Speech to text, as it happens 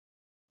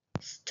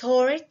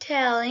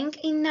Storytelling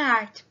in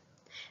Art,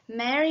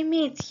 Mary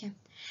Mitsia,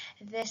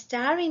 The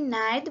Starry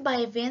Night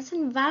by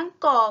Vincent van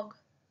Gogh.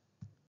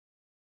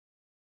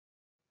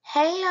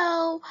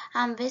 Hello,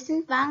 I'm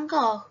Vincent van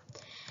Gogh.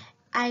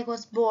 I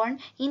was born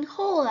in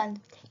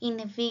Holland,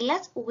 in a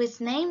village whose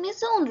name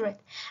is Undred.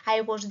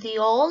 I was the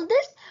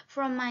oldest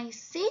from my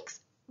 6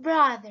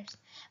 brothers.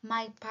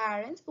 My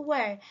parents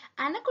were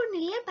Anna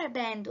Cornelia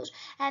Barbendus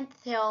and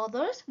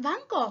Theodorus van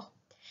Gogh.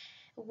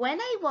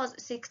 When I was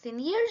 16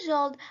 years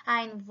old,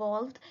 I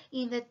involved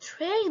in the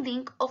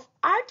trading of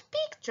art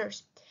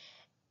pictures.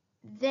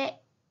 The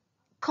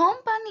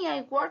company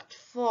I worked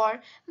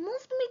for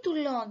moved me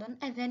to London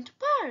and then to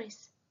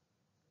Paris.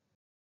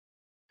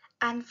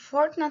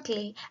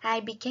 Unfortunately,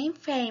 I became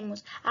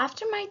famous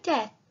after my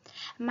death.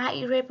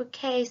 My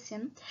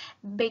reputation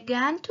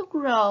began to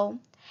grow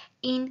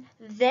in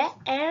the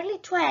early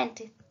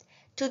 20s.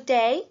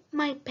 Today,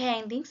 my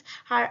paintings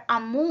are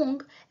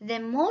among the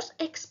most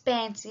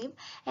expensive,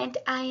 and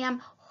I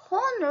am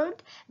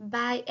honored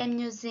by a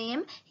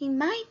museum in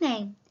my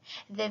name,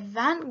 the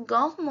Van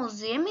Gogh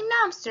Museum in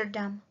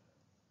Amsterdam.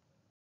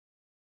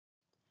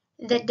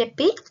 The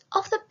depict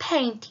of the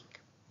painting.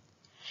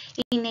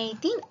 In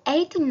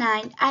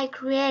 1889, I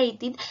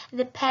created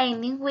the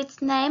painting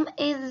which name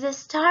is The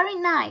Starry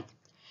Night.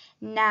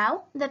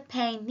 Now the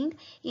painting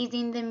is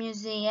in the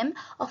Museum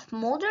of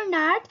Modern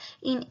Art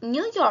in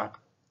New York.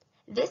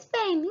 This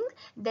painting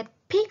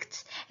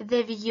depicts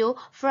the view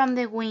from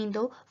the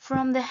window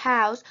from the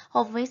house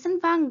of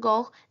Vincent van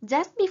Gogh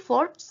just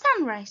before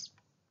sunrise.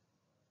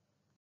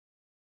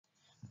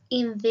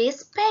 In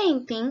this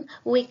painting,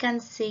 we can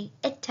see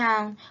a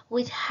town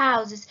with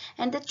houses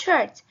and a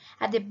church.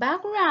 At the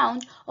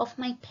background of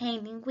my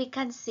painting, we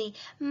can see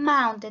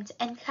mountains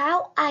and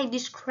how I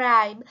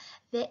describe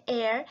the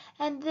air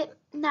and the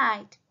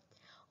night.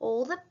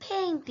 All the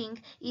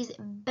painting is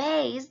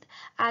based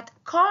at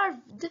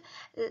curved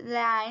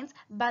lines,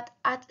 but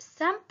at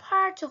some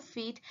parts of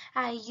it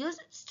I use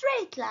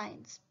straight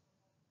lines.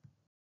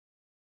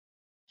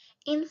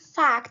 In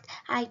fact,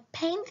 I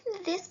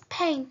painted this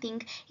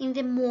painting in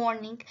the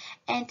morning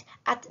and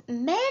at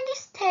many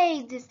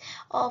stages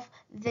of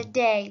the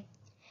day,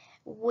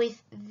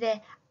 with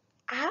the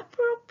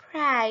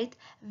appropriate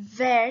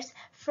verse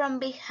from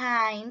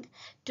behind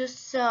to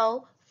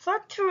show for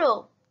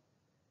true.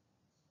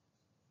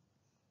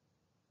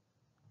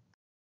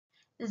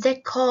 The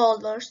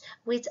colors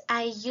which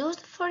I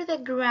used for the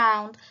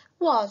ground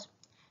was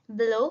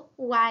blue,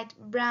 white,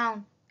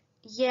 brown,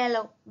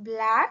 yellow,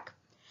 black.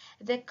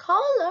 The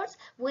colors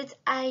which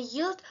I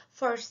used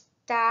for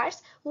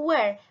stars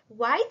were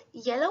white,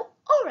 yellow,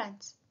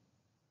 orange.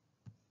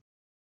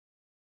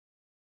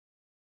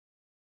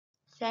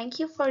 Thank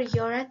you for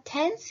your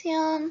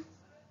attention.